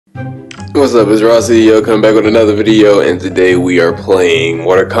What's up, it's Rolf CEO coming back with another video, and today we are playing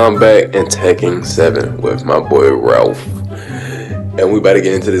Mortal Kombat and Tekken 7 with my boy Rolf. And we about to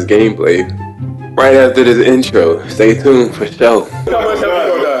get into this gameplay right after this intro. Stay tuned for sure.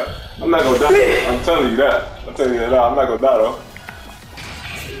 I'm not gonna die. I'm telling you that. I'm telling you that I'm not gonna die though.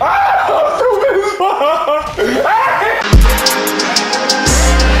 Ah!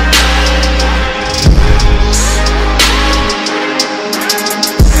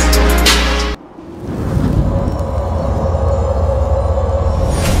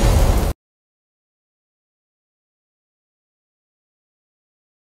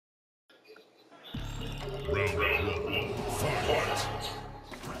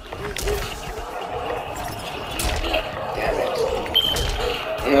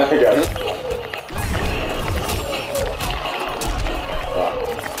 I got it.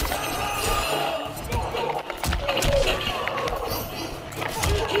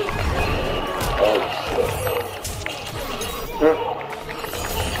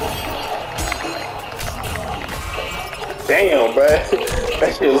 Damn, bro.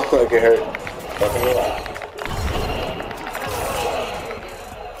 That shit look like it hurt. Fucking alive.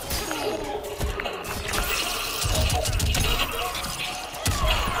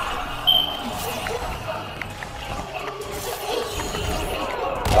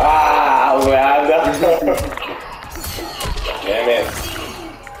 Ah, man. Damn it.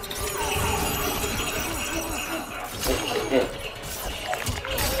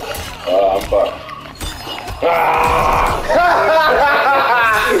 Oh, I'm fucked. Ah!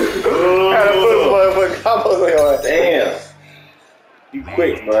 Damn. You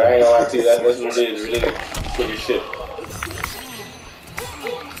quick, bro. I ain't gonna lie to you. That's what it is. Really quick as shit.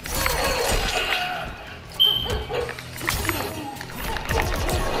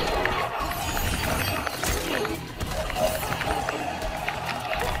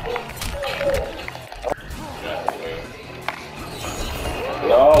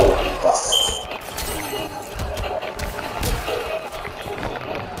 No.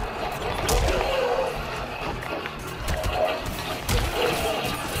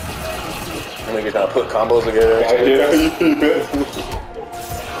 Niggas trying to put combos together. Yeah.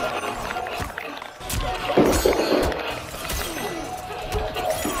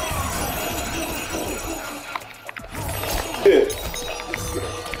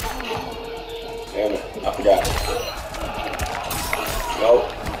 Damn it, I forgot. Nope.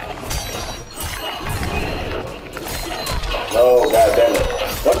 No, god damn it.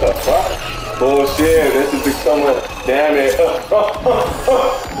 What the fuck? Bullshit, this is becoming. Damn it.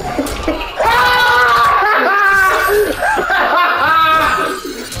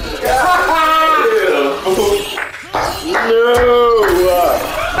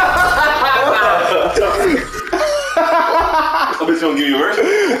 I bet you don't give you worse.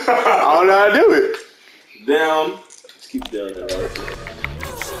 I don't know how to do it. Down. Just keep doing that, right?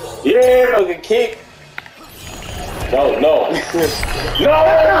 Yeah, fucking kick. No, no. No!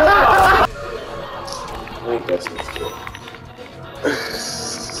 I think that's good.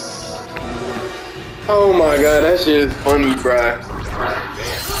 Oh my god, that shit is funny, bruh.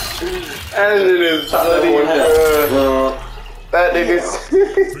 That shit is funny, bruh. That nigga's.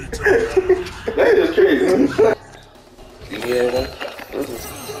 That is crazy. Yeah.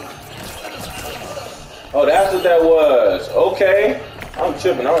 Oh, that's what that was. Okay. I'm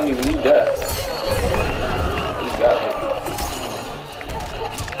tripping. I don't even need that.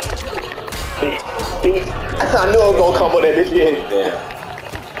 I know I'm gonna combo that bitch in. Damn.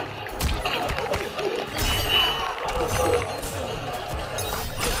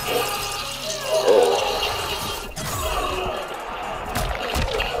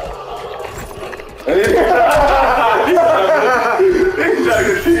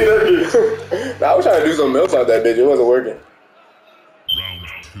 I was trying to do something else out that bitch. It wasn't working. Round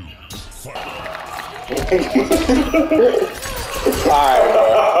 2, fight. Alright, bro.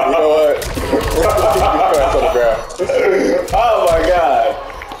 You know what? On the ground. Oh my god.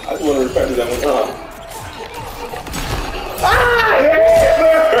 I just want to repent that one time. Ah! Yeah!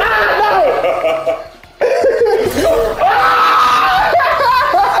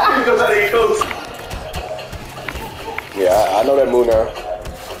 Yeah, I know that move now.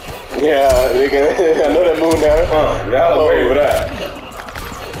 Yeah, nigga, I know that move now. Y'all are waiting for that.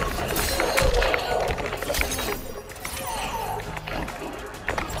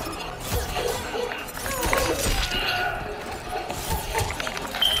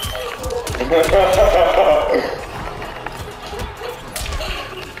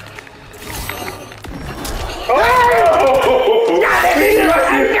 Oh!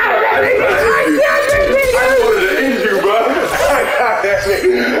 I wanted to end you, bro.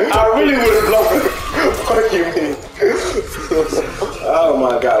 I really would have blocked it. Fuck you, man. Oh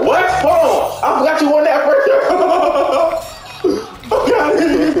my god. What? Hold on. I forgot you won that first. Fuck out of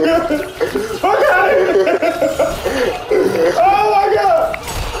here. Fuck out of here. Oh my god.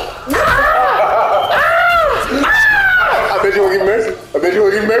 I bet you won't give me mercy. I bet you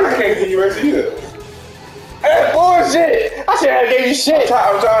won't give me mercy. I can't give you mercy either. That's bullshit. I said I gave you shit.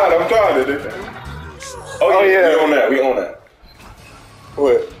 I'm trying to do that. Oh yeah. We on that.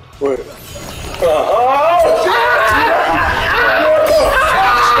 What?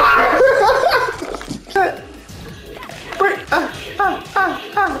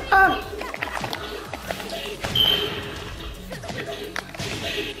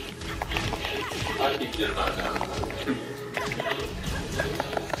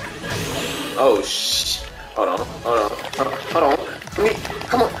 Oh shh. Hold on. Let me,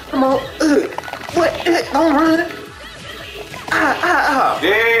 come on. What? Don't run. Yeah, I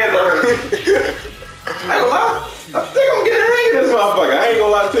ain't gonna lie. I think I'm getting the hang of this motherfucker. I ain't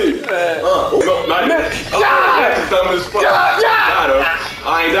gonna lie to you. No, not yet. That's dumb as fuck. I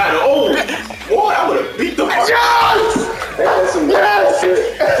ain't died. Oh, boy, I would've beat the fuck. That's some dumb ass shit.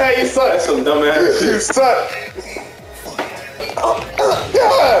 Hey, you suck. That's some dumb ass shit. You suck.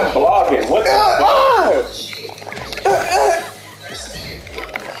 Blocking. What the fuck?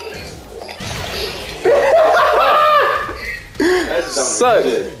 That's dumb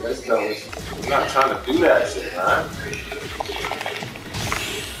shit. That's dumb shit. I'm not trying to do that shit, man.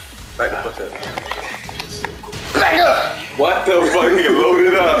 Back the fuck up. Back up! What the fuck? Nigga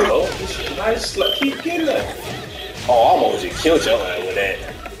loaded up. Oh, nice. Keep getting that. Oh, I almost just killed your ass with that.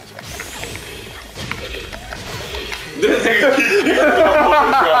 This nigga keep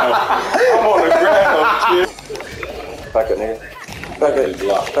I'm on the ground, shit. Back up, nigga. Back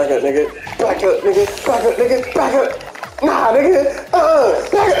up, nigga. Back up. Nah, nigga.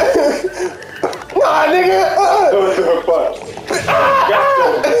 Back up. Nah, nigga. What the fuck?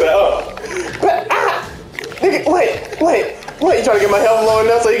 Nigga, wait. What? You trying to get my health low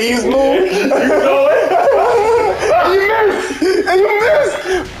enough so you can use move? You know it. You missed.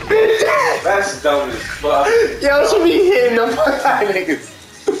 Bitch. That's dumb as fuck. Y'all should be hitting the fuck out of niggas.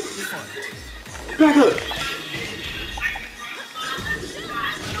 Back up.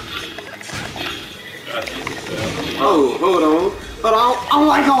 Oh, hold on. I don't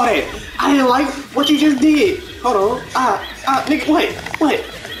like all that. I didn't like what you just did. Hold on. Nigga, wait.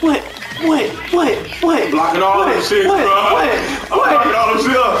 Blocking all them shit, bro. I'm blocking all them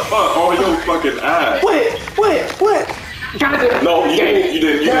shit on your fucking eyes. Wait. No, you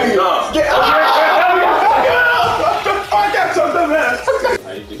didn't. Nah. I got something, man. I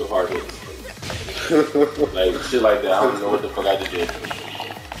need to go hard with like shit like that. I don't know what the fuck I just did.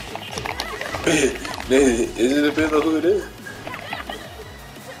 Is it depends on who it is?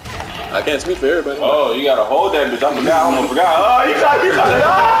 I can't speak for everybody. Oh, you gotta hold that bitch. I almost forgot. Oh, you got it.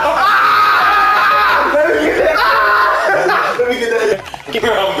 Let me get that. Get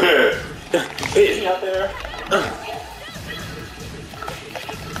her out there. Is he out there?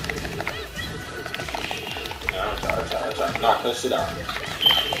 Try. Knock that shit out.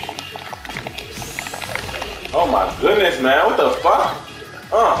 Oh my goodness, man. What the fuck?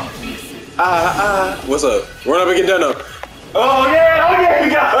 What's up? Run up and get done up. Oh yeah,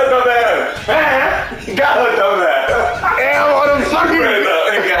 you got her dumb ass. You got her dumb ass. Damn, on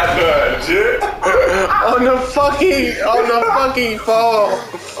the fucking fall.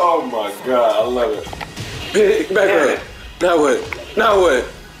 Oh my god, I love it. Back up. Now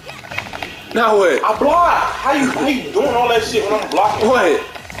what? I block. How you doing all that shit when I'm blocking? Wait.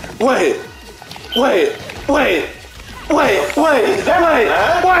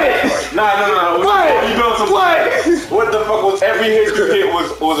 Nah. You doing some What the fuck was every hit you hit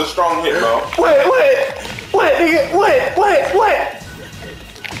was a strong hit, bro. Wait.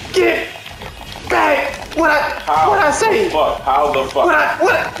 Get back. What I say? How the fuck?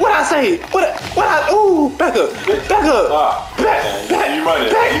 What I say? Ooh, back up. Back. You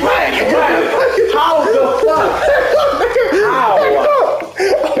running. How the fuck? How?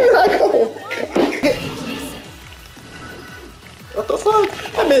 What the fuck?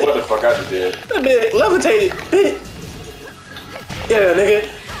 What the fuck I just did? That bitch levitated, bitch. Yeah, nigga.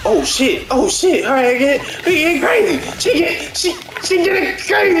 Oh shit. Alright, get crazy. She getting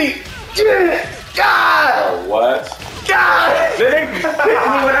crazy. Yeah. God. What? God. They picked me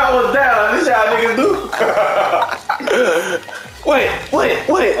when I was down. This how niggas do. Wait.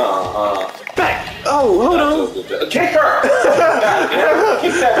 Back. Oh, hold on. Kick her.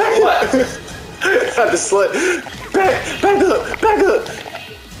 Kick that slut. Not the slut. Back up.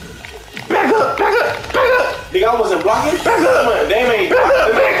 Nigga, I wasn't blocking. Back up. Damn ain't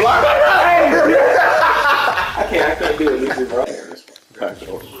blocking. I can't do it, listen, bro.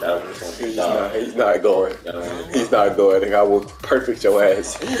 He's not going. He's not going. Nigga, I will perfect your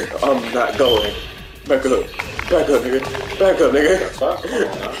ass. I'm not going. Back up. Back up, nigga. Back up, nigga.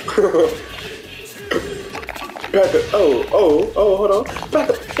 Back up. Oh, hold on. Back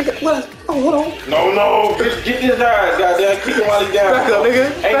up, nigga. What? Oh, hold on. No. Get his ass, goddamn. Kick him while he's down. Back up, nigga.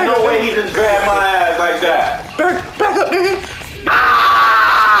 Ain't no way he just grabbed my ass like that. Back up, nigga.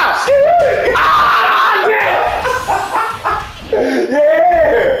 Ah! Shit! Ah!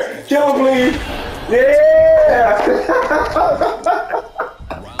 Yeah! Kill him, please. Yeah!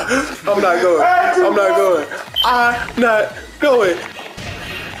 I'm not going. I'm not going.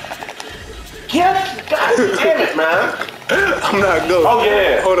 God damn it, man. I'm not going. Oh,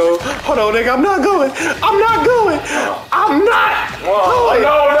 yeah. Hold on, nigga. I'm not going. I'm not going. I'm not going.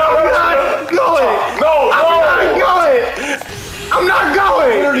 No. I'm not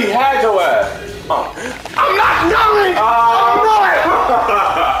going. You literally had your ass. I'm not going.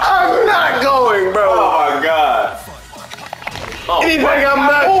 I'm not going, bro. Oh, my God. Anything, I'm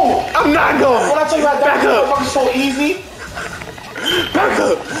not going. When I tell you about that, motherfucker's so easy. Back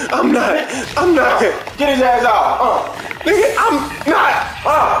up. I'm not. Get his ass out. Nigga, I'm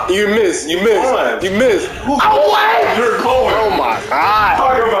not. You miss. You're going. Oh my God.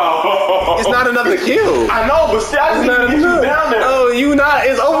 Talk about. It's not enough to kill. I know, but still, I just need to get you down there. Oh, you not.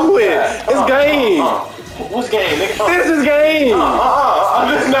 It's over with. It's game. What's game, nigga? This is game.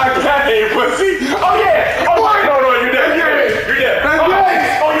 This is not game, pussy. Oh, yeah. Oh, no, you're dead. You're dead.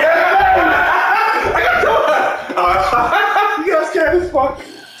 Oh, yeah. I got you. You got scared as fuck.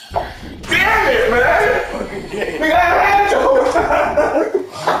 Damn it, man. Nigga, I had to.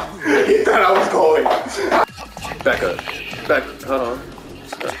 He thought I was going. Back up. Hold on.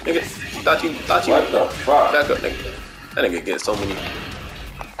 Nigga, thought you. What the fuck? Back up, nigga. That nigga get so many.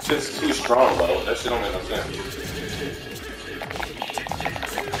 Shit's too strong, bro. That shit don't make no sense.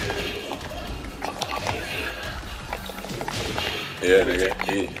 Yeah, nigga.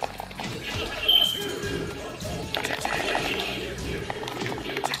 Yeah.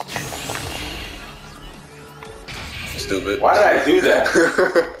 Stupid. Why did I do that?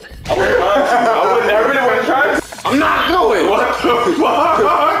 I really wasn't trying to. I'm not going. What the fuck?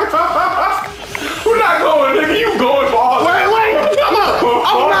 We're not going, nigga. You going for all. Wait. Come on.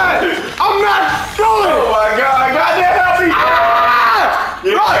 I'm not going. Oh my God. Goddamn help me.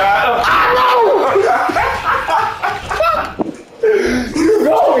 You got him. You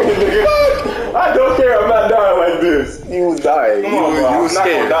going, nigga. I don't care. I'm not dying like this. You was dying. You was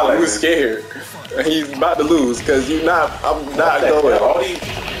scared. Like you was scared. He's about to lose because I'm not going.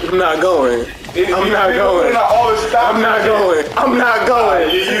 I'm not going. I'm not going. I'm not going.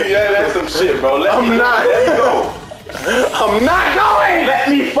 That's some shit, bro. Let me go. I'm not going. Let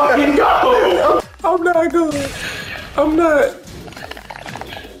me fucking go. I'm not going. I'm not.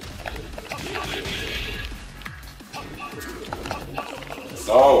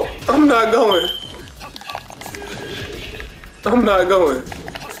 No. I'm not going. I'm not going.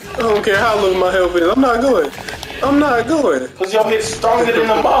 I don't care how low my health is. I'm not going. I'm not going. Cause your hit's stronger than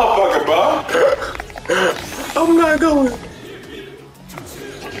the motherfucker, bro. I'm not going.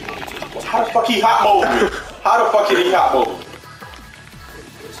 How the fuck he hot mode me? How the fuck did he hot mode?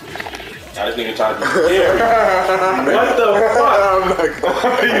 Now this nigga trying to be scared. What the fuck? I'm not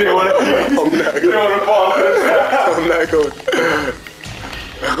going. You didn't want to fall. I'm not going.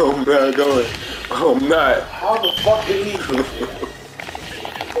 I'm not going. I'm not. How the fuck did he?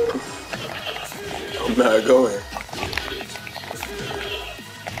 I'm not going.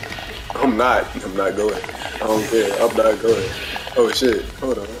 I'm not going. I don't care. I'm not going. Oh shit.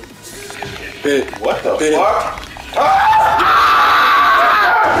 Hold on. What the fuck?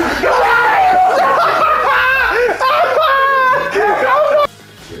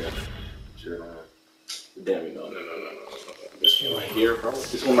 Damn it, no. This one right here, bro.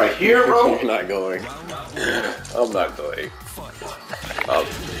 This one right here, bro. I'm not going. I'm not going.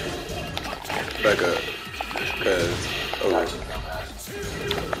 Back up. Cause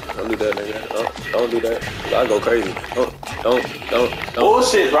don't do that, nigga. Don't do that. I'll go crazy. Don't.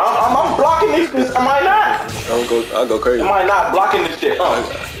 Bullshit, bro. I'm blocking this. Am I not? I'll go crazy. Am I not blocking this shit?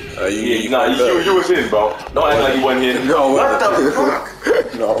 You was hitting, bro. Don't act like you wasn't hitting. No, what the fuck?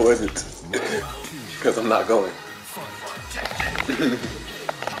 No, I wasn't. Cause I'm not going.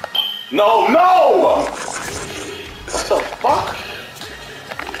 No! What the fuck?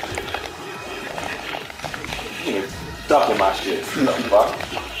 You ain't ducking my shit. What the fuck?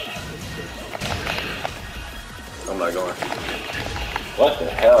 I'm not going. What the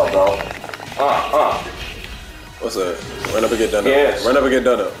hell, bro? What's up? Run up and get done up. Yes. Run up and get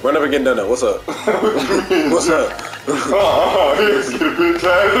done up. Run up and get done up. What's up? What's up? Here's the bitch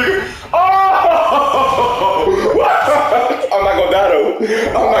ass nigga. Oh! I'm not gonna die though.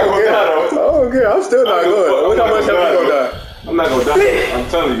 I'm not gonna die though. Oh, okay. I'm still not going. Look how much time you gonna die. I'm not gonna die. I'm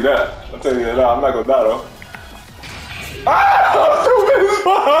telling you that. I'm telling you that. I'm not gonna die though. Ah!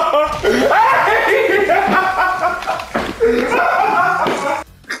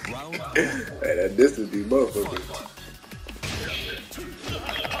 Hey, that distance be motherfuckers.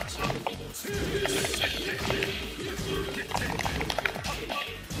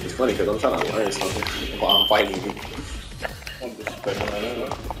 It's funny because I'm trying to learn something while I'm fighting you.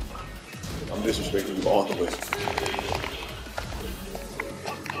 I'm disrespecting you all the way.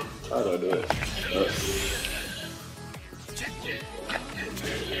 How do I do it?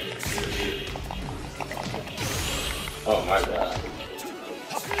 Oh my god.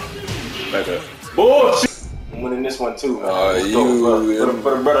 Back up. Bullshit! I'm winning this one too, man.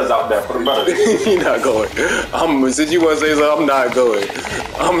 Put the brothers out there. Put the brothers. You're not going. Since you want to say so, I'm not going.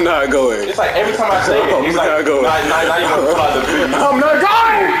 I'm not going. It's like every time I say it, it's like, going. Now you want to pull out the video. I'm not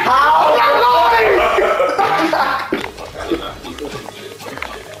going! I'm not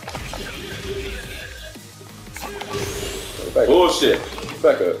going! Bullshit.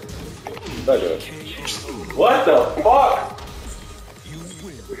 Back up. Back up. What the fuck?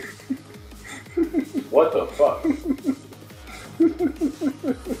 What the fuck?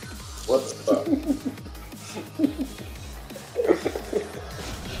 What the fuck?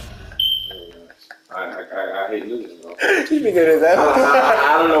 I hate losing, bro. You be good at that. I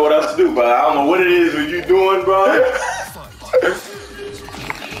don't know what else to do, but I don't know what it is what you doing, bro.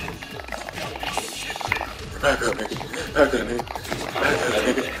 Back up, nigga. Back up, nigga.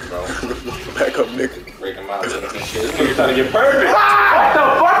 Back up, nigga. Break him out and shit. This nigga trying to get perfect. What the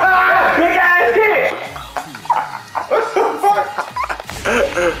fuck? Big ass kid. What the fuck?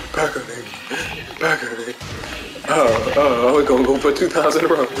 Back up, nigga. Back up, nigga. Oh, we're gonna go for 2,000 in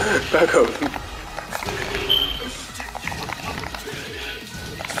a row. Back up.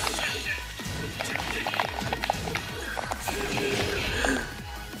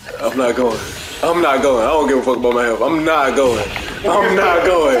 I'm not going. I'm not going. I don't give a fuck about my health. I'm not going. I'm not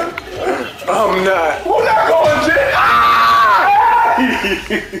going. I'm not. Who's not going, shit?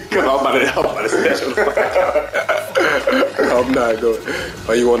 I'm about to snatch him. I'm not going.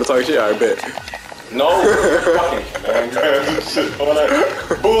 Oh, you want to talk shit? I bet. No. Fucking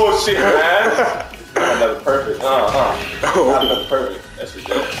man. Bullshit, man. Another perfect. Another perfect. That's your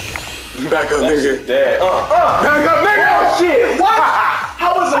dad. Back up, nigga. Dad. Back up, nigga. Oh, shit. What?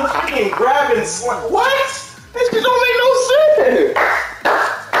 How was I fucking grabbing what? This shit don't make no sense.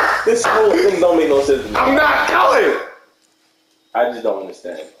 This whole thing don't make no sense to me. I'm not going. I just don't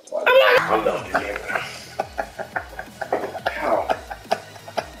understand. I'm done. How?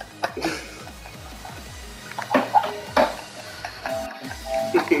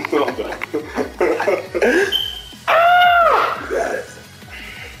 I'm done.